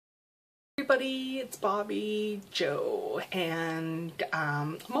everybody, it's Bobbi-Jo, and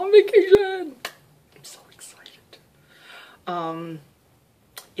I'm on vacation. I'm so excited.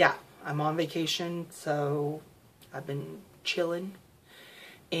 Yeah, I'm on vacation, so I've been chilling,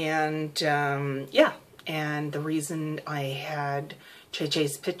 and yeah, and the reason I had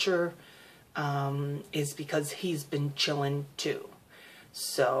JJ's picture is because he's been chilling too,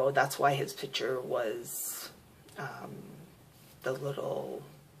 so that's why his picture was the little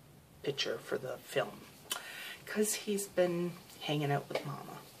picture for the film, because he's been hanging out with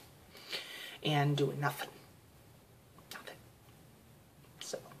Mama and doing nothing.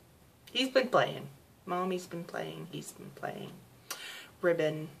 So he's been playing. Mommy's been playing. He's been playing.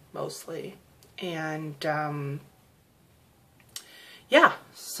 Ribbon mostly. And yeah,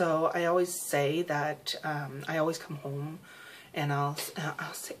 so I always say that I always come home and I'll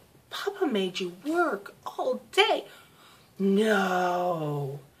say, Papa made you work all day.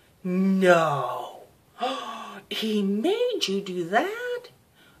 No, no, he made you do that?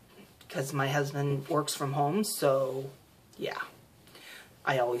 Because my husband works from home, so yeah,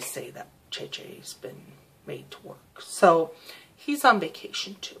 I always say that JJ's been made to work. So he's on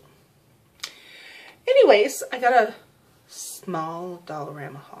vacation too. Anyways, I got a small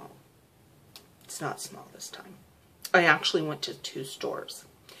Dollarama haul. It's not small this time. I actually went to 2 stores.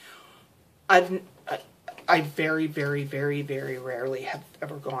 I very, very, very, very rarely have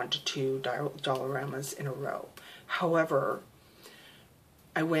ever gone to 2 Dollaramas in a row. However,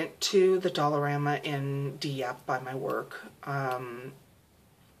 I went to the Dollarama in Dieppe by my work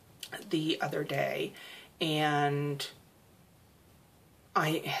the other day, and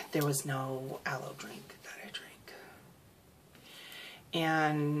there was no aloe drink that I drank.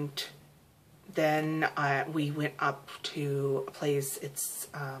 And then we went up to a place, it's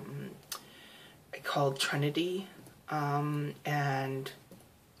called Trinity, and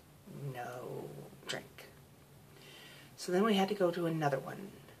no drink. So then we had to go to another one.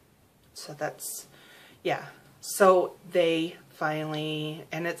 So that's, yeah. So they finally,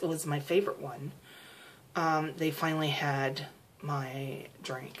 and it was my favorite one, they finally had my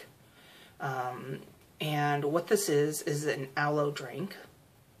drink. And what this is an aloe drink.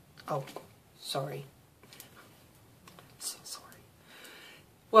 Oh, sorry. So sorry.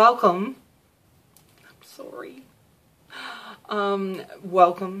 Welcome. Sorry.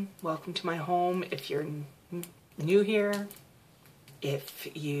 Welcome to my home. If you're new here, if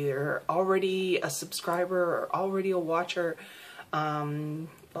you're already a subscriber or already a watcher,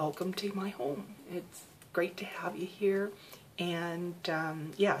 welcome to my home. It's great to have you here. And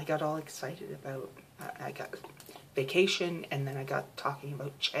yeah, I got all excited about, I got vacation, and then I got talking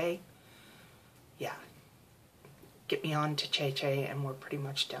about Che. Yeah. Get me on to Che, and we're pretty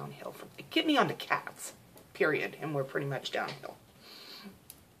much downhill. Get me on to cats, period, and we're pretty much downhill.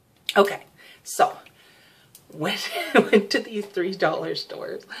 Okay, so went to these $3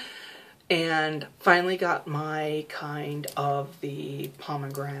 stores and finally got my kind of the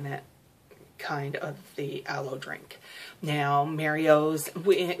pomegranate kind of the aloe drink. Now Mario's,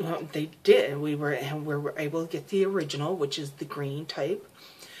 we were able to get the original, which is the green type.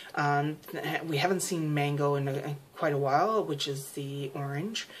 We haven't seen mango in quite a while, which is the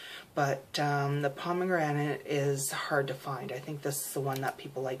orange, but the pomegranate is hard to find. I think this is the one that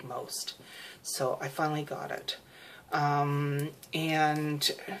people like most. So I finally got it.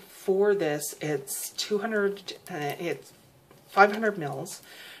 And for this, it's 500 mils.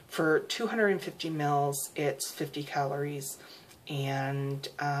 For 250 mils, it's 50 calories, and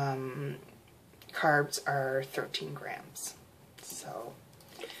carbs are 13 grams. So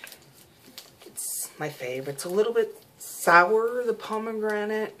it's my favorite. It's a little bit sour, the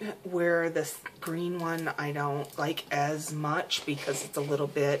pomegranate, where this green one I don't like as much because it's a little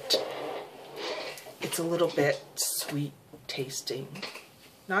bit sweet tasting.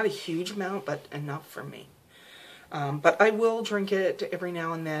 Not a huge amount, but enough for me. But I will drink it every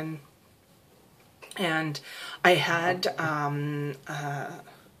now and then. And I had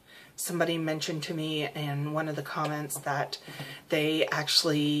somebody mention to me in one of the comments that they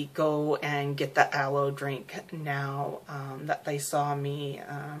actually go and get the aloe drink now, that they saw me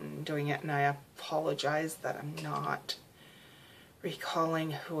doing it, and I apologize that I'm not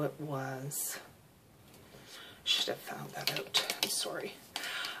recalling who it was. Should have found that out. I'm sorry.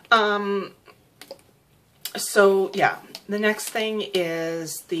 So yeah, the next thing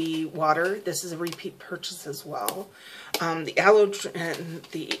is the water. This is a repeat purchase as well. The aloe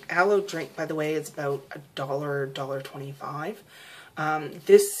drink, by the way, is about $1.25.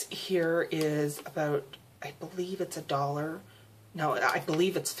 This here is about, I believe it's $1. No, I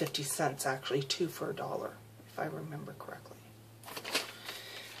believe it's 50 cents actually, 2 for $1, if I remember correctly.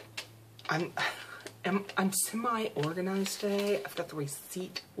 I'm semi-organized today. I've got the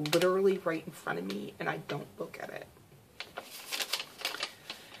receipt literally right in front of me, and I don't look at it.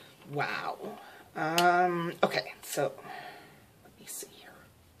 Wow. Okay, so let me see here.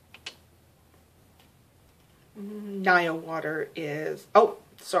 Naya water is, oh,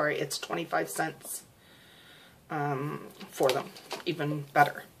 sorry, it's 25 cents for them. Even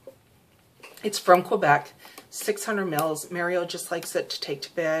better. It's from Quebec, 600 mils. Mario just likes it to take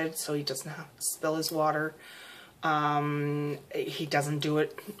to bed so he doesn't have to spill his water. He doesn't do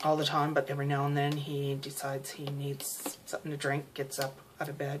it all the time, but every now and then he decides he needs something to drink, gets up out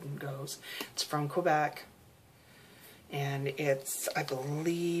of bed and goes. It's from Quebec, and it's, I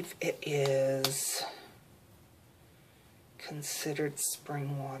believe it is considered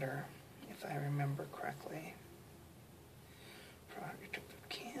spring water, if I remember correctly. Product of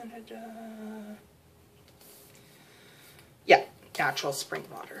Canada. Yeah, natural spring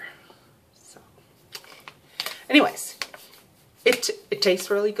water. So, anyways, it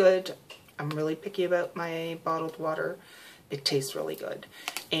tastes really good. I'm really picky about my bottled water. It tastes really good.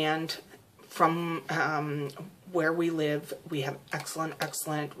 And from where we live, we have excellent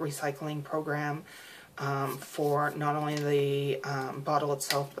recycling program for not only the bottle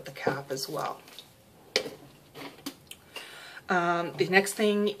itself, but the cap as well. The next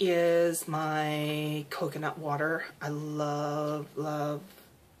thing is my coconut water. I love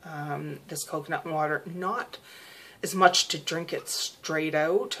this coconut water. Not as much to drink it straight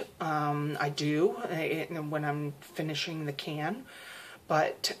out. I do when I'm finishing the can,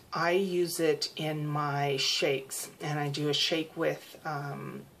 but I use it in my shakes, and I do a shake with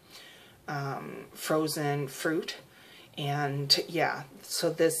frozen fruit. And yeah, so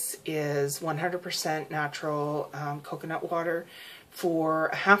this is 100% natural coconut water. For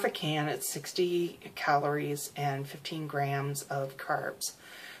half a can, it's 60 calories and 15 grams of carbs.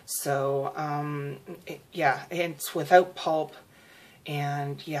 So yeah, it's without pulp,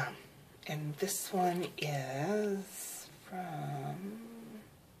 and yeah, and this one is from,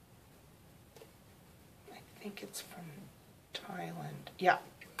 I think it's from Thailand. Yeah,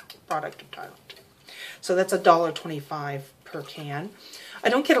 product of Thailand. So that's $1.25 per can. I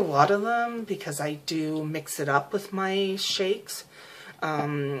don't get a lot of them because I do mix it up with my shakes.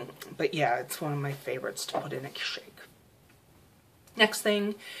 But yeah, it's one of my favorites to put in a shake. Next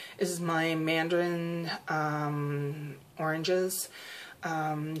thing is my mandarin oranges.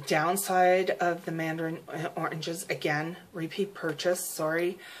 Downside of the mandarin oranges, again, repeat purchase,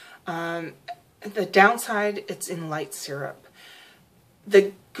 sorry. The downside, it's in light syrup.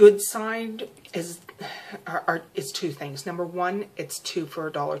 The good side is two things. Number one, it's 2 for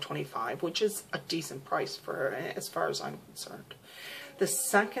 $1.25, which is a decent price for as far as I'm concerned. The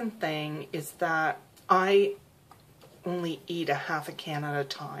second thing is that I only eat a half a can at a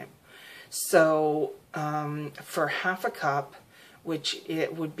time. So for half a cup, which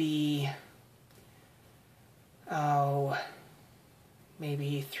it would be, oh,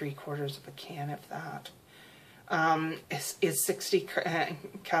 maybe 3/4 of a can, if that. Is 60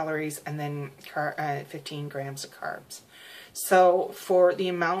 calories and then 15 grams of carbs. So for the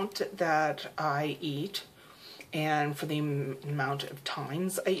amount that I eat and for the amount of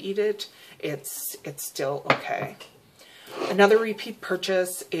times I eat it, it's still okay. Another repeat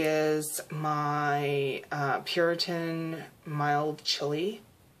purchase is my Puritan mild chili.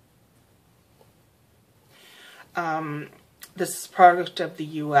 This is a product of the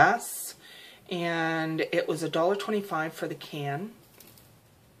US. And it was $1.25 for the can.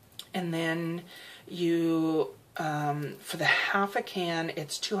 And then you, for the half a can,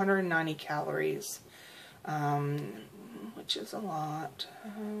 it's 290 calories, which is a lot.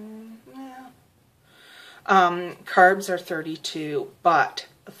 Yeah. Carbs are 32, but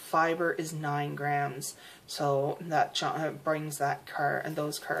the fiber is 9 grams. So that brings that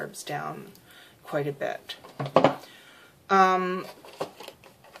those carbs down quite a bit.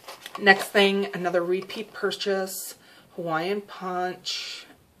 Next thing, another repeat purchase, Hawaiian Punch.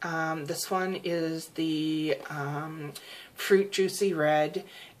 This one is the Fruit Juicy Red,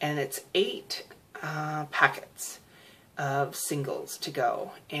 and it's 8 packets of singles to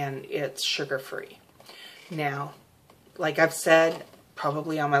go, and it's sugar-free. Now, like I've said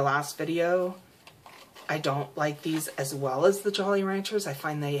probably on my last video, I don't like these as well as the Jolly Ranchers. I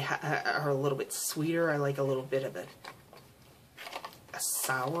find they are a little bit sweeter. I like a little bit of a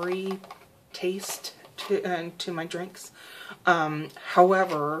soury taste to my drinks.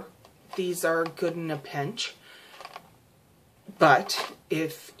 However, these are good in a pinch. But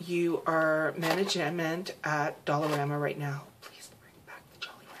if you are management at Dollarama right now, please bring back the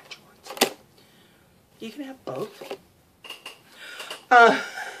Jolly Rancher ones. You can have both.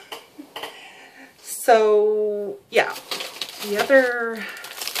 So yeah, the other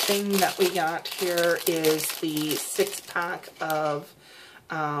thing that we got here is the 6-pack of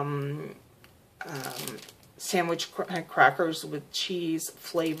sandwich crackers with cheese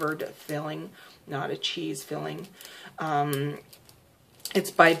flavored filling, not a cheese filling. It's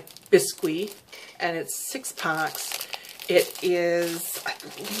by Biscuit, and it's 6 packs. It is, I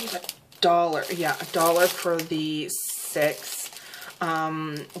believe, $1. Yeah, $1 for the 6.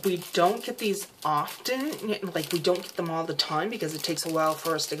 We don't get these often, like we don't get them all the time because it takes a while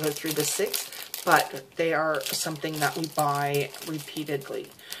for us to go through the 6, but they are something that we buy repeatedly.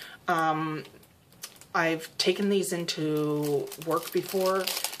 I've taken these into work before,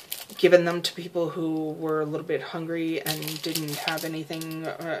 given them to people who were a little bit hungry and didn't have anything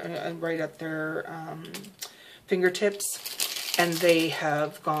right at their fingertips, and they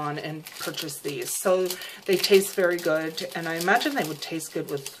have gone and purchased these. So they taste very good, and I imagine they would taste good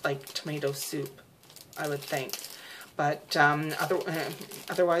with like tomato soup, I would think. But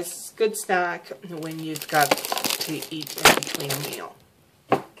otherwise, good snack when you've got to eat in between a meal.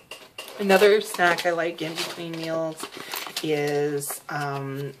 Another snack I like in between meals is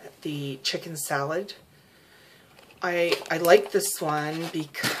the chicken salad. I like this one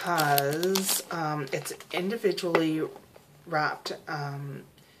because it's individually wrapped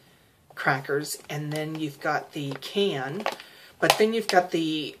crackers, and then you've got the can, but then you've got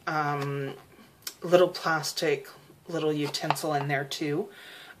the little plastic little utensil in there too,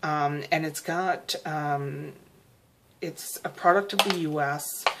 and it's got it's a product of the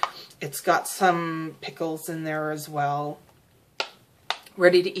US. It's got some pickles in there as well.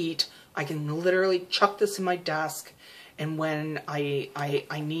 Ready to eat. I can literally chuck this in my desk, and when I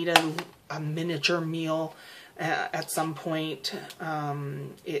need a miniature meal at some point,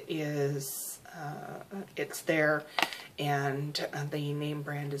 it's there, and the name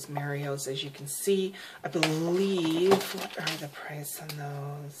brand is Mario's, as you can see. I believe, what are the price on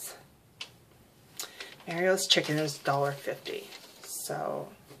those? Mario's chicken is $1.50, so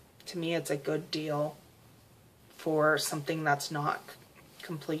to me it's a good deal for something that's not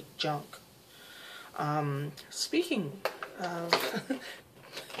complete junk. Speaking of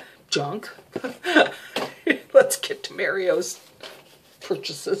junk, let's get to Mario's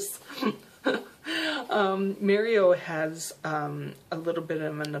purchases. Mario has a little bit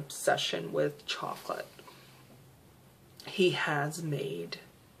of an obsession with chocolate. He has made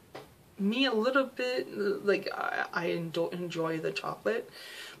me a little bit, like, I enjoy the chocolate,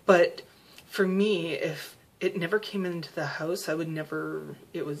 but for me, if it never came into the house, I would never,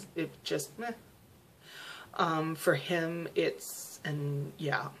 it just, meh. For him, and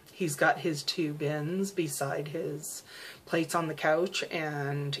yeah, he's got his 2 bins beside his plates on the couch,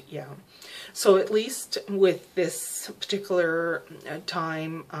 and yeah. So at least with this particular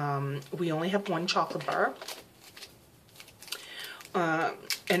time, we only have 1 chocolate bar.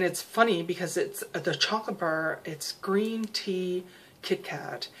 And it's funny because it's the chocolate bar, it's green tea Kit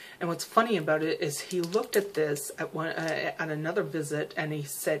Kat. And what's funny about it is he looked at this at another visit, and he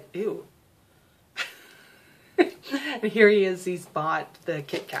said, ew. And here he is, he's bought the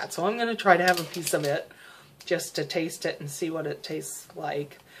Kit Kat. So I'm going to try to have a piece of it just to taste it and see what it tastes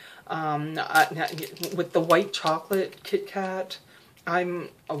like. With the white chocolate Kit Kat, I'm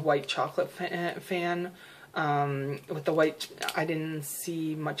a white chocolate fan. With the white, I didn't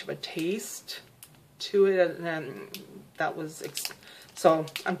see much of a taste to it, and that was, so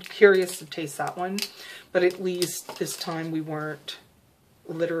I'm curious to taste that one. But at least this time we weren't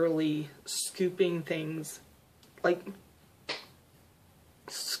literally scooping things, like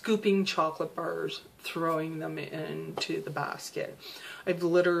scooping chocolate bars, throwing them into the basket. I've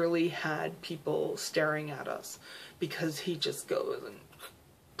literally had people staring at us because he just goes and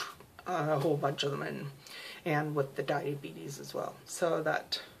a whole bunch of them in. And with the diabetes as well. So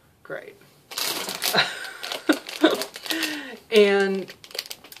that's great. And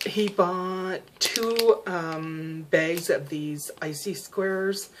he bought 2 bags of these icy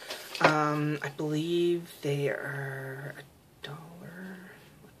squares. I believe they are $1.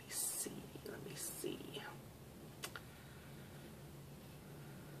 Let me see.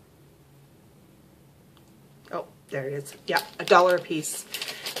 Oh, there it is. Yeah, $1 a piece.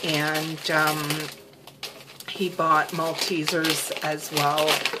 And he bought Maltesers as well,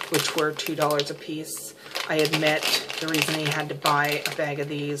 which were $2 a piece. I admit the reason he had to buy a bag of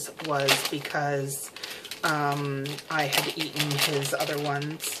these was because I had eaten his other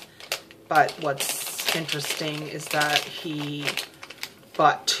ones. But what's interesting is that he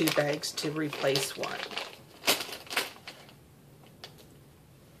bought 2 bags to replace 1.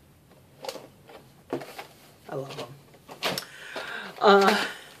 I love them.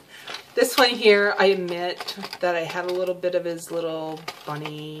 This This one here, I admit that I had a little bit of his little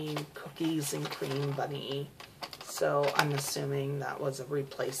bunny, cookies and cream bunny. So I'm assuming that was a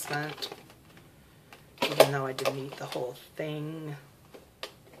replacement, even though I didn't eat the whole thing.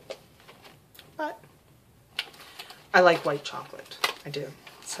 But I like white chocolate. I do.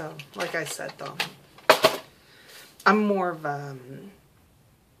 So, like I said, though, I'm more of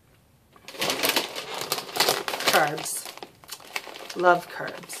carbs. Love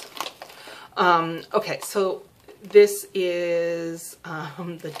carbs. Okay, so this is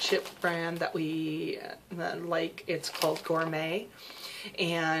the chip brand that we like. It's called Gourmet,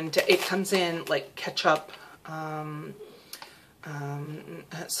 and it comes in like ketchup,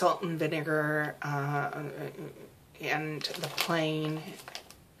 salt and vinegar, and the plain,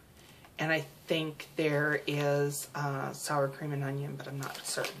 and I think there is sour cream and onion, but I'm not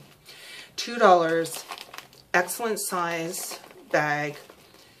certain. $2, excellent size bag.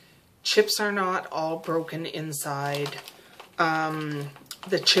 Chips are not all broken inside.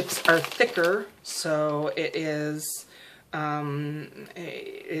 The chips are thicker, so it is,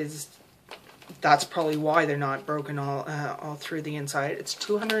 that's probably why they're not broken all through the inside. It's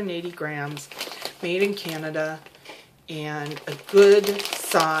 280 grams, made in Canada, and a good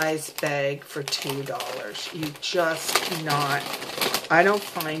size bag for $2. You just cannot, I don't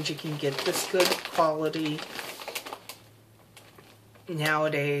find you can get this good quality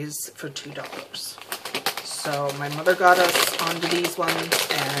nowadays for $2. So my mother got us onto these ones,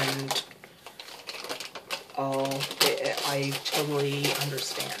 and I totally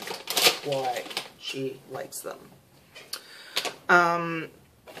understand why she likes them. I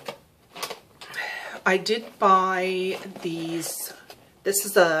did buy these. This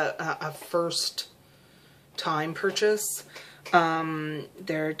is a first time purchase.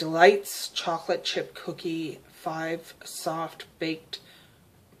 They're Delights chocolate chip cookie 5 soft baked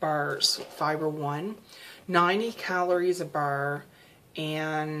bars, fiber 1, 90 calories a bar,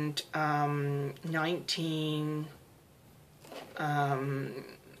 and 19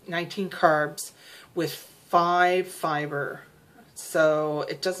 carbs with 5 fiber. So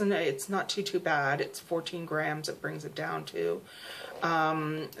it's not too bad. It's 14 grams it brings it down to.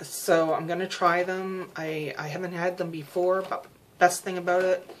 So I'm gonna try them. I haven't had them before, but best thing about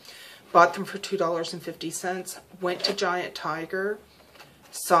it, bought them for $2.50. Went to Giant Tiger,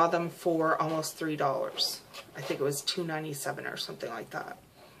 saw them for almost $3. I think it was $2.97 or something like that.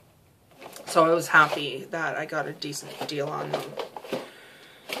 So I was happy that I got a decent deal on them.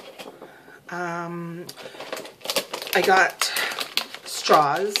 I got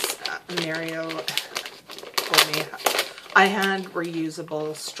straws. Mario told me I had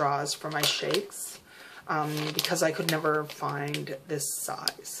reusable straws for my shakes. Because I could never find this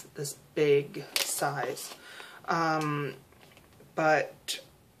size, this big size. But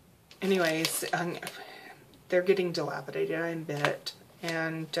anyways, they're getting dilapidated, I admit.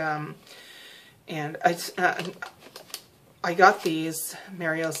 And I got these.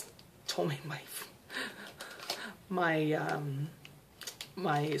 Mario's told me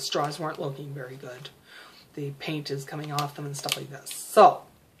my straws weren't looking very good. The paint is coming off them and stuff like this. So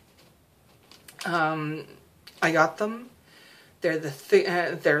I got them. They're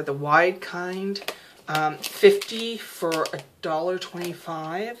the wide kind. 50 for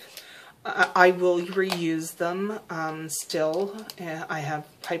 $1.25. I will reuse them still. I have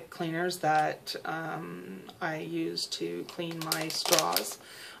pipe cleaners that I use to clean my straws.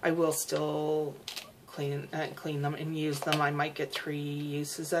 I will still clean them and use them. I might get 3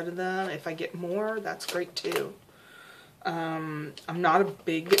 uses out of them. If I get more, that's great too. I'm not a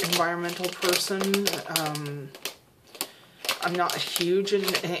big environmental person. I'm not huge in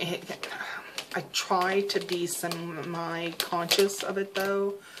I try to be semi-conscious of it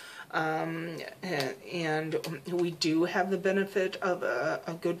though. And we do have the benefit of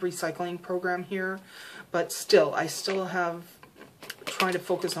a good recycling program here, but still, I still have trying to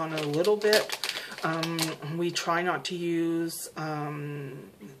focus on it a little bit. We try not to use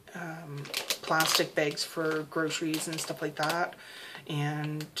plastic bags for groceries and stuff like that,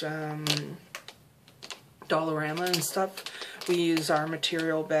 and Dollarama and stuff. We use our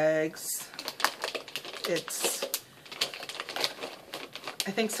material bags.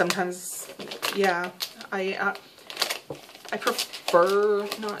 I think sometimes, yeah, I prefer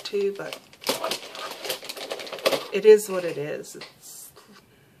not to, but it is what it is.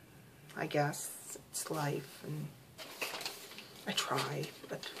 I guess it's life, and I try,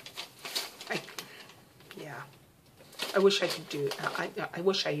 but yeah. I wish I could do. I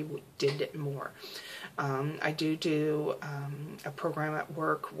wish I did it more. I do a program at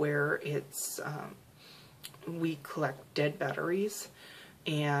work where it's we collect dead batteries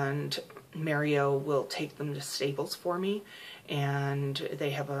and Mario will take them to Staples for me, and they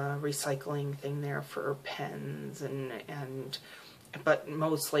have a recycling thing there for pens but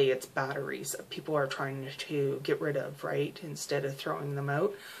mostly it's batteries that people are trying to get rid of, right, instead of throwing them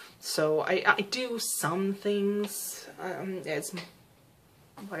out. So I do some things as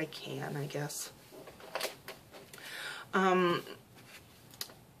what I can, I guess.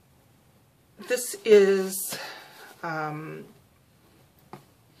 This is, oh my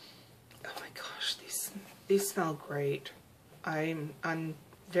gosh, these smell great. I'm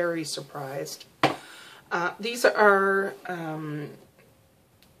very surprised. These are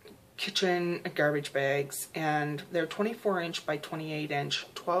kitchen garbage bags, and they're 24-inch by 28-inch,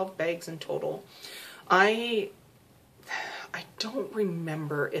 12 bags in total. I don't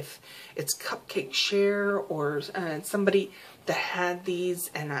remember if it's Cupcake Share or somebody that had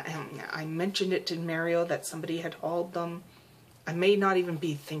these, and I mentioned it to Mario that somebody had hauled them. I may not even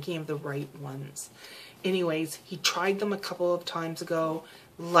be thinking of the right ones. Anyways, he tried them a couple of times ago,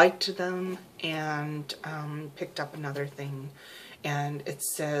 liked them, and picked up another thing. And it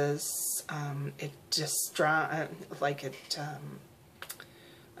says it distracts,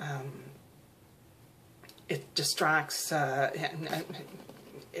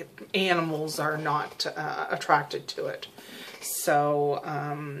 animals are not attracted to it. So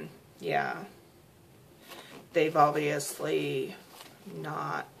yeah, they've obviously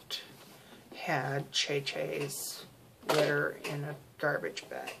not had Che-Che's litter in a garbage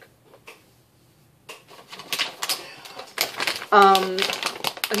bag.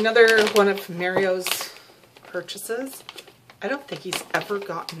 Another one of Mario's purchases. I don't think he's ever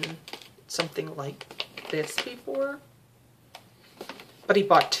gotten something like this before, but he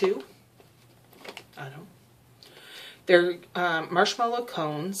bought two. I don't know. They're marshmallow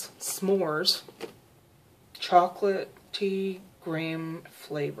cones, s'mores, chocolatey graham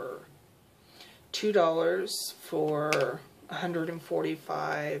flavor. $2 for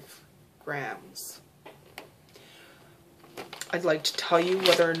 145 grams. I'd like to tell you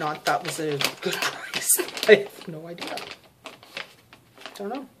whether or not that was a good price. I have no idea. Don't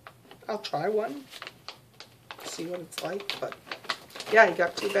know. I'll try one, see what it's like, but yeah, he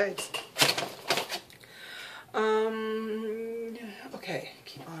got 2 bags. Okay,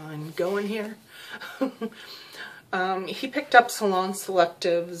 keep on going here. He picked up Salon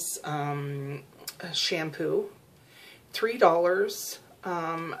Selective's shampoo, $3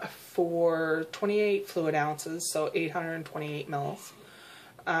 for 28 fluid ounces, so 828 mils.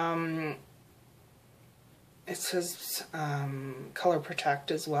 It says color protect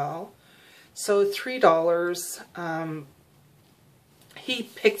as well, so $3. He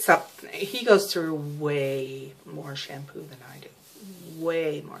goes through way more shampoo than I do,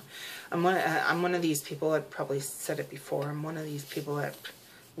 way more. I'm one of these people, I've probably said it before, I'm one of these people that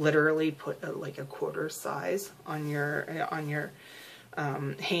literally put like a quarter size on your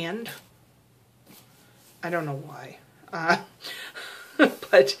hand. I don't know why,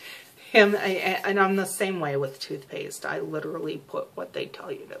 but and I'm the same way with toothpaste. I literally put what they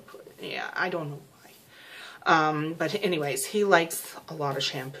tell you to put. Yeah, I don't know why. But anyways, he likes a lot of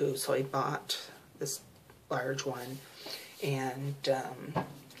shampoo, so he bought this large one, and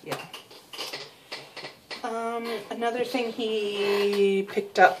yeah. Another thing he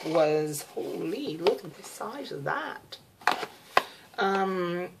picked up was, holy, look at the size of that.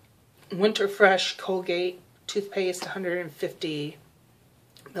 Winter Fresh Colgate toothpaste, 150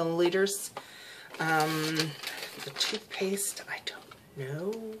 milliliters. The toothpaste, I don't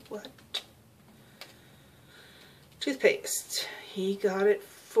know what. Toothpaste, he got it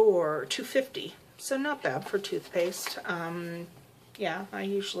for $2.50, so not bad for toothpaste. Yeah, I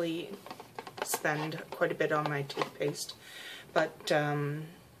usually spend quite a bit on my toothpaste, but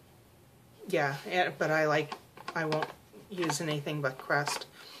yeah, but I won't use anything but Crest,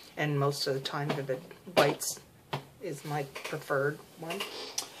 and most of the time Vivid Whites is my preferred one.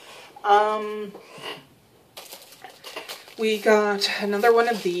 We got another one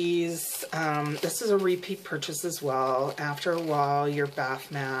of these. This is a repeat purchase as well. After a while, your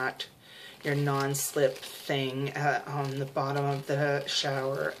bath mat, your non-slip thing on the bottom of the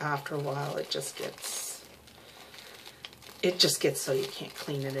shower, after a while it just gets so you can't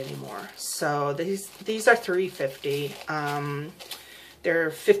clean it anymore. So these are $3.50.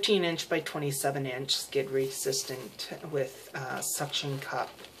 They're 15-inch by 27-inch, skid resistant, with suction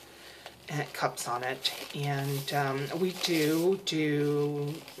cups on it, and we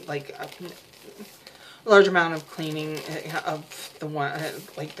do like a large amount of cleaning of the one,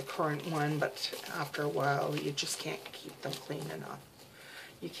 like the current one, but after a while you just can't keep them clean enough.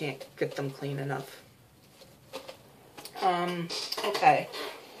 You can't get them clean enough. Okay.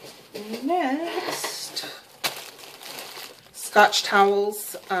 Next, Scotch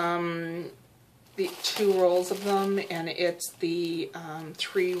towels. The 2 rolls of them, and it's the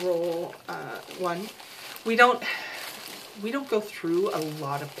 3-roll one. We don't go through a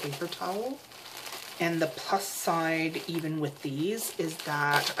lot of paper towel, and the plus side, even with these, is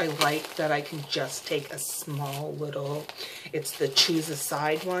that I like that I can just take a small little. It's the choose a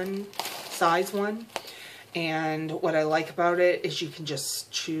size one. And what I like about it is you can just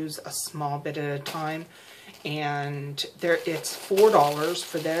choose a small bit at a time. And it's $4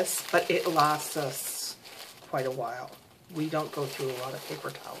 for this, but it lasts us quite a while. We don't go through a lot of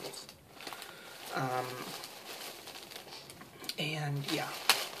paper towels. And yeah,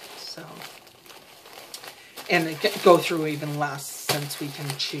 so. And it go through even less since we can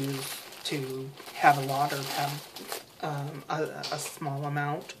choose to have a lot or have a small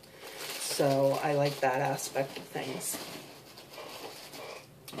amount. So I like that aspect of things.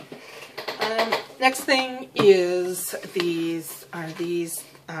 Next thing is these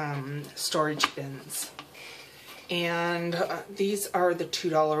storage bins. And these are the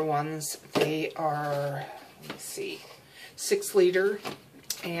 $2 ones. They are, let me see, 6 liter.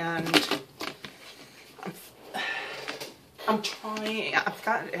 And I'm trying,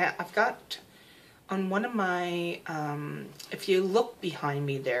 I've got on one of my, if you look behind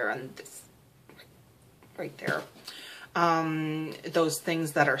me there on this, right there, those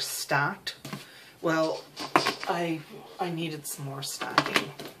things that are stacked. Well, I needed some more stacking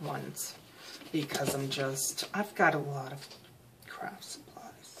ones because I've got a lot of craft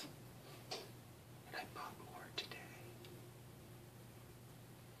supplies. And I bought more today.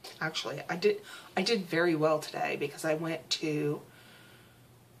 Actually, I did very well today because I went to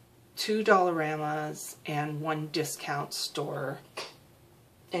 2 Dollaramas and 1 discount store.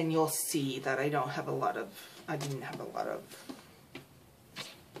 And you'll see that I didn't have a lot of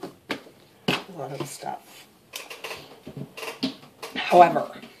stuff.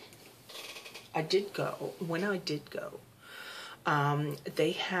 However, when I did go,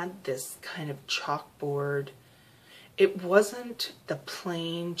 they had this kind of chalkboard. It wasn't the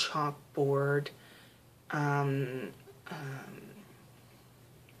plain chalkboard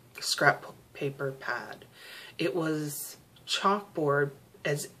scrapbook paper pad. It was chalkboard,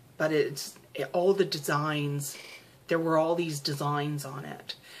 but it's all the designs. There were all these designs on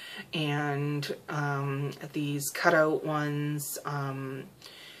it, and these cutout ones on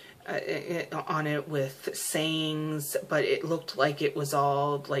it with sayings, but it looked like it was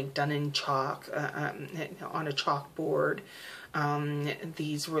all like done in chalk on a chalkboard.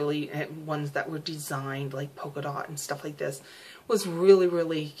 These really ones that were designed like polka dot and stuff like this was really,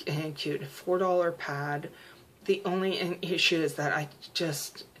 really cute. $4 pad. The only issue is that I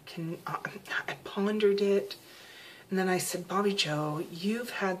pondered it, and then I said, Bobbi-Jo, you've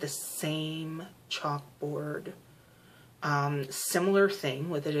had the same chalkboard, similar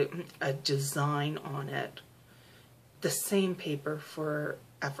thing with a design on it, the same paper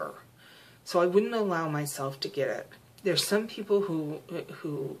forever. So I wouldn't allow myself to get it. There's some people who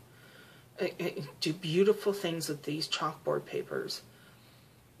do beautiful things with these chalkboard papers.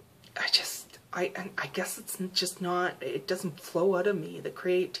 I guess it's just not, it doesn't flow out of me. The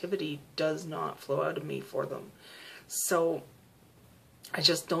creativity does not flow out of me for them. So I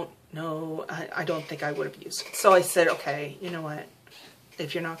just don't know. I don't think I would have used it. So I said, okay, you know what?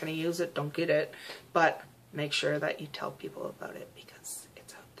 If you're not going to use it, don't get it. But make sure that you tell people about it because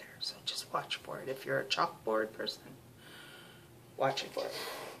it's out there. So just watch for it. If you're a chalkboard person, watch it for it.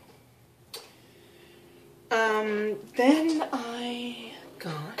 Then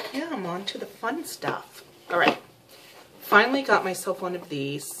I'm on to the fun stuff. All right. Finally got myself one of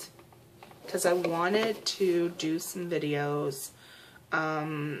these because I wanted to do some videos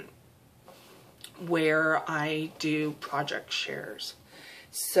where I do project shares.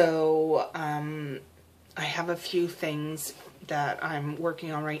 So I have a few things that I'm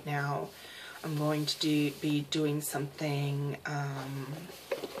working on right now. I'm going to be doing something.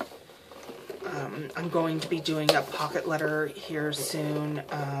 I'm going to be doing a pocket letter here soon,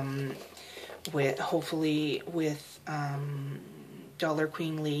 hopefully with Dollar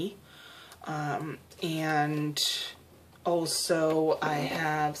Queen Lee, and also I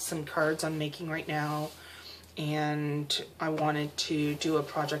have some cards I'm making right now, and I wanted to do a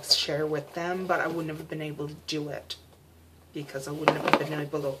project share with them, but I wouldn't have been able to do it because I wouldn't have been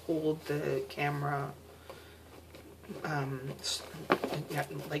able to hold the camera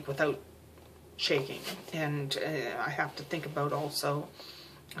like without shaking, and I have to think about also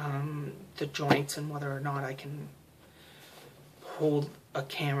the joints and whether or not I can hold a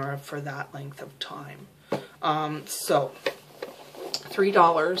camera for that length of time. So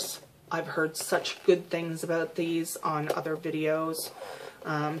 $3. I've heard such good things about these on other videos.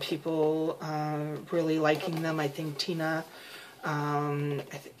 People really liking them. I think Tina,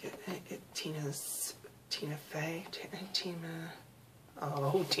 Tina Fey,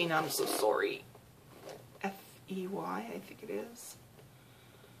 oh, Tina, I'm so sorry. F-E-Y, I think it is.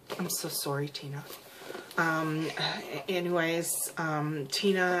 I'm so sorry, Tina. Anyways,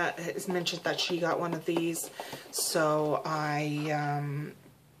 Tina has mentioned that she got one of these, so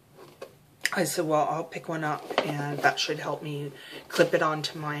I said, well, I'll pick one up, and that should help me clip it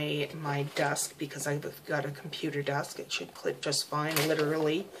onto my desk, because I've got a computer desk. It should clip just fine,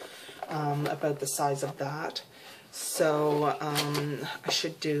 literally, about the size of that. So I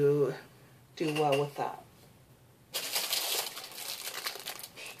should do well with that.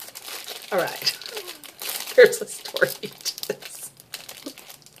 All right, there's a story to this.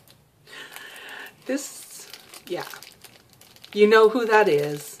 This, yeah, you know who that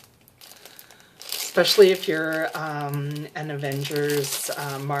is. Especially if you're an Avengers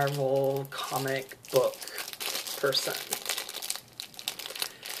Marvel comic book person.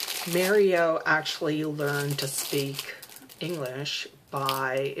 Mario actually learned to speak English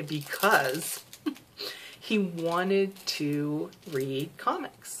because he wanted to read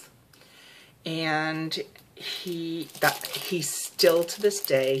comics. And he still to this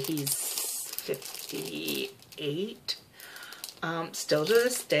day, he's 58. Still to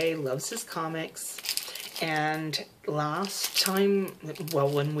this day, loves his comics. And last time, well,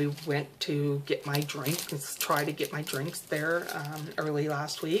 when we went to get my drinks, try to get my drinks there early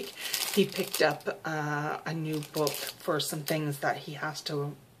last week, he picked up a new book for some things that he has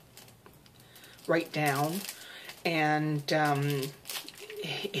to write down. And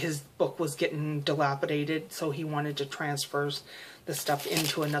his book was getting dilapidated, so he wanted to transfer the stuff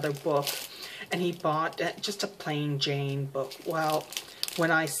into another book. And he bought just a plain Jane book. Well, when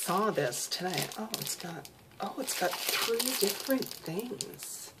I saw this today, it's got 3 different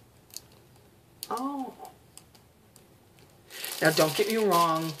things. Oh. Now, don't get me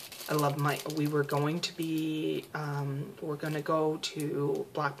wrong. I love we were going to be, we're going to go to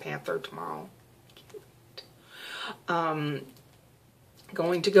Black Panther tomorrow.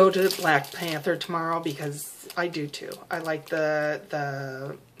 Going to go to Black Panther tomorrow because I do too. I like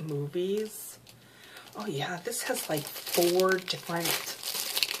the movies. Oh yeah, this has like 4 different.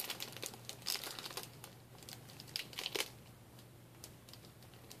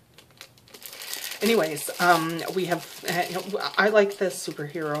 Anyways, we have. I like the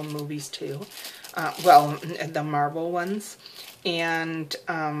superhero movies too. Well, the Marvel ones, and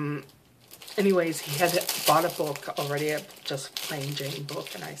anyways, he had bought a book already, just plain Jane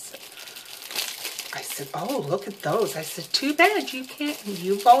book, and I said, oh, look at those. I said, too bad you can't,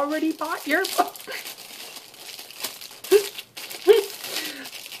 you've already bought your book.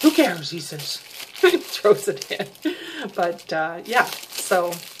 Who cares, he says. Throws it in. But, yeah,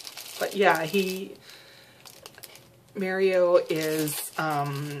 so, but yeah, Mario is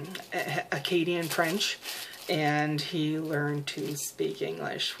Acadian French, and he learned to speak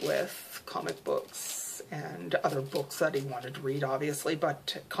English with comic books and other books that he wanted to read, obviously,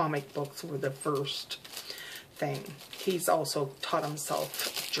 but comic books were the first thing. He's also taught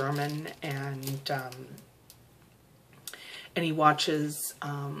himself German, and he watches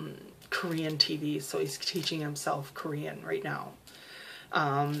Korean TV, so he's teaching himself Korean right now.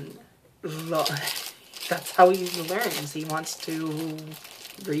 That's how he learns. He wants to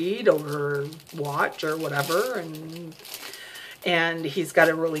read or watch or whatever, and he's got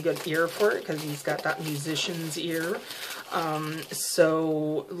a really good ear for it because he's got that musician's ear.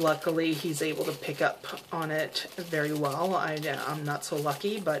 So luckily he's able to pick up on it very well. I'm not so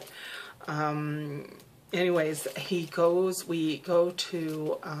lucky, but anyways, we go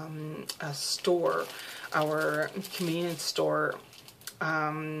to a store, our convenience store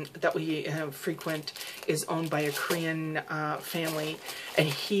that we frequent is owned by a Korean family, and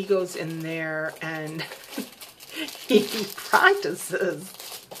he goes in there and he practices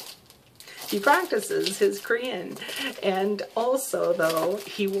his Korean. And also, though,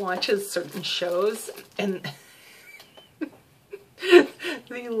 he watches certain shows, and the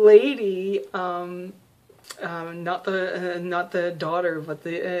lady, not the daughter, but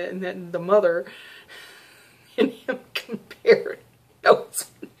the mother, and him compare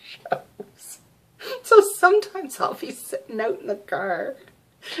notes on shows. So sometimes I'll be sitting out in the car,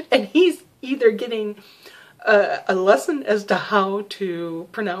 and he's either getting a lesson as to how to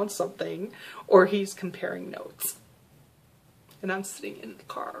pronounce something, or he's comparing notes. And I'm sitting in the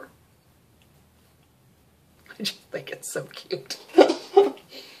car. I just think it's so cute.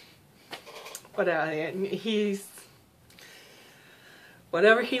 But he's,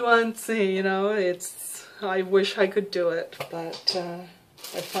 whatever he wants, you know, it's, I wish I could do it, but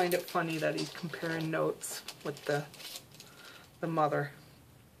I find it funny that he's comparing notes with the mother.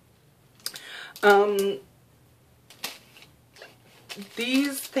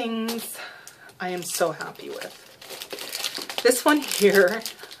 These things I am so happy with. This one here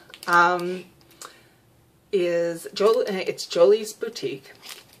is it's Jolie's Boutique,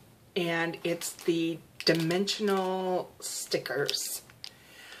 and it's the dimensional stickers.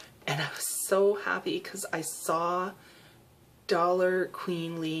 And I was so happy because I saw Dollar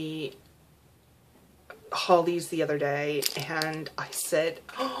Queenly haul these the other day, and I said,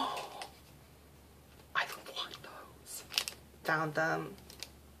 oh, I want those. Found them.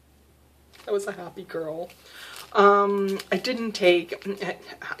 I was a happy girl. I didn't take,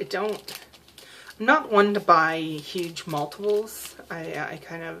 I'm not one to buy huge multiples. I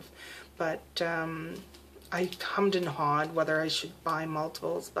kind of, but I hummed and hawed whether I should buy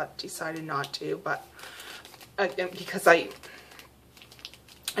multiples, but decided not to. But because I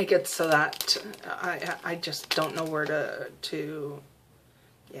get so that I just don't know where to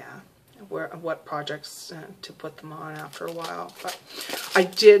what projects to put them on after a while. But I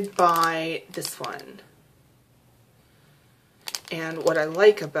did buy this one, and what I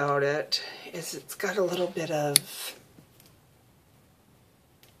like about it is it's got a little bit of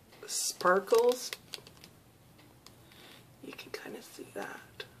sparkles. You can kind of see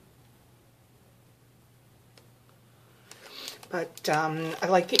that. But I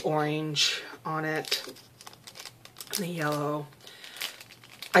like the orange on it and the yellow.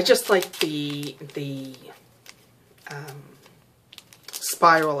 I just like the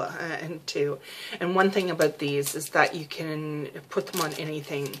spiral too. And one thing about these is that you can put them on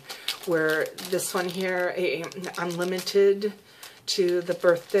anything. Where this one here, I'm limited to the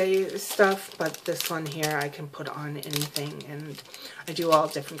birthday stuff, but this one here I can put on anything, and I do all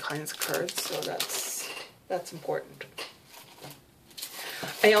different kinds of cards, so that's important.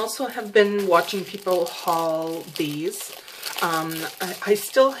 I also have been watching people haul these. I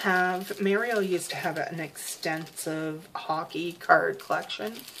still have, Mario used to have an extensive hockey card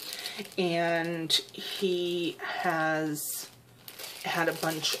collection, and he has had a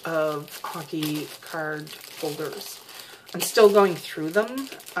bunch of hockey card folders. I'm still going through them.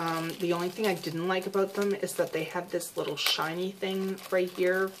 The only thing I didn't like about them is that they had this little shiny thing right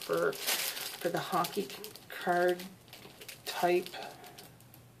here for the hockey card type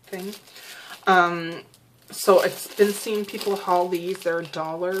thing. So I've been seeing people haul these. They're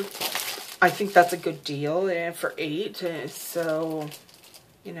 $1. I think that's a good deal for 8. So,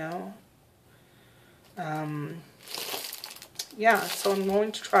 you know, yeah, so I'm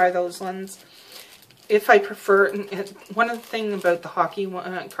going to try those ones. If I prefer, one of the things about the hockey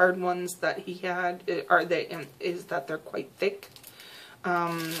card ones that he had is that they're quite thick, but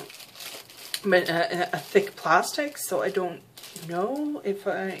a thick plastic. So I don't know if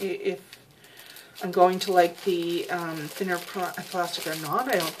I'm going to like the thinner plastic or not.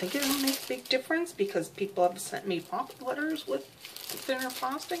 I don't think it'll make a big difference because people have sent me pocket letters with thinner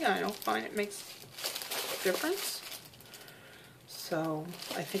plastic, and I don't find it makes a difference. So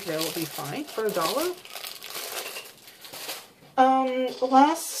I think they will be fine for $1.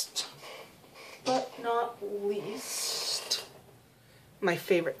 Last but not least, my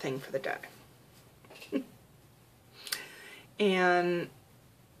favorite thing for the day. And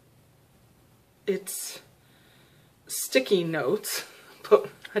it's sticky notes, but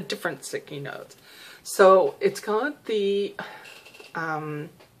a different sticky notes. So it's got the 5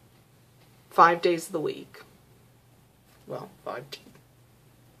 days of the week. Well, 5 days.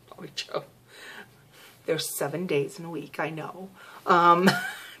 Bobbi-Jo. There's 7 days in a week, I know.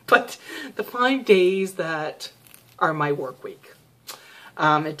 But the 5 days that are my work week.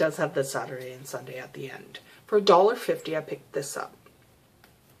 It does have the Saturday and Sunday at the end. For $1.50, I picked this up.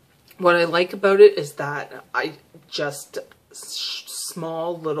 What I like about it is that I just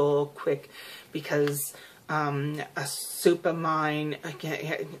small, little, quick, because a soup of mine,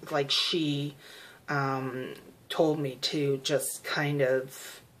 again, like she told me to just kind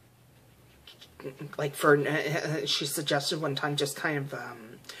of, like she suggested one time just kind of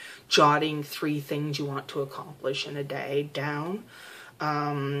jotting 3 things you want to accomplish in a day down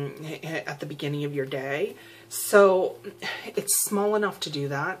at the beginning of your day. So it's small enough to do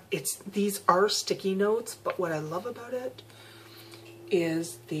that. These are sticky notes, but what I love about it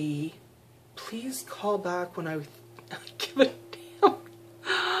is the please call back when I give a damn.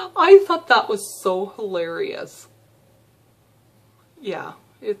 I thought that was so hilarious. Yeah,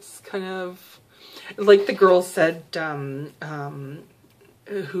 it's kind of like the girl said,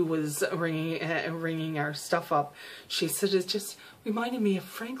 who was ringing our stuff up, she said, it just reminded me of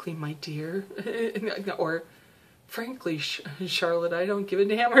Frankly, my dear, or frankly, Charlotte, I don't give a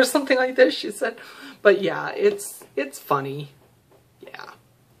damn, or something like this, she said. But yeah, it's funny. Yeah.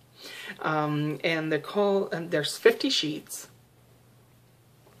 And there's 50 sheets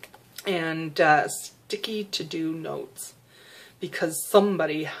and sticky to-do notes, because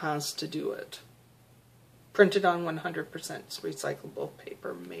somebody has to do it. Printed on 100% recyclable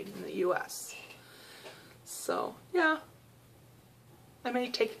paper made in the US. So, yeah. I may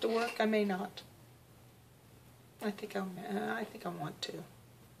take it to work, I may not. I think I want to.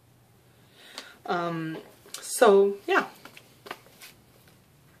 So, yeah.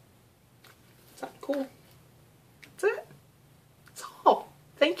 Is that cool? That's it. That's all.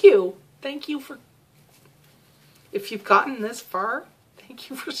 Thank you. Thank you for, if you've gotten this far, thank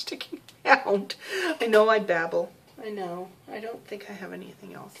you for sticking around. I know I babble. I know. I don't think I have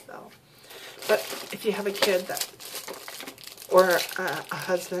anything else though. But if you have a kid that, or a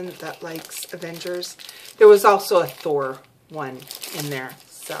husband that likes Avengers, there was also a Thor one in there.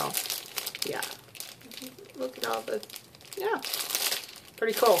 So, yeah. Look at all the, yeah.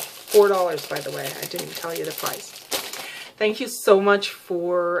 Pretty cool. $4, by the way. I didn't tell you the price. Thank you so much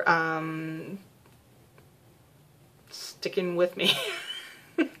for sticking with me.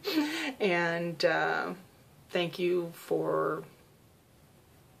 And thank you for,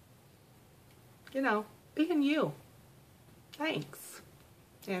 you know, being you. Thanks.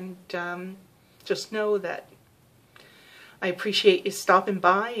 And just know that I appreciate you stopping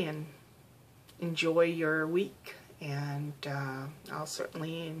by, and enjoy your week. And I'll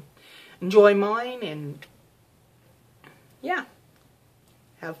certainly enjoy mine, and yeah,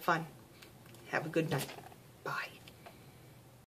 have fun. Have a good night. Bye.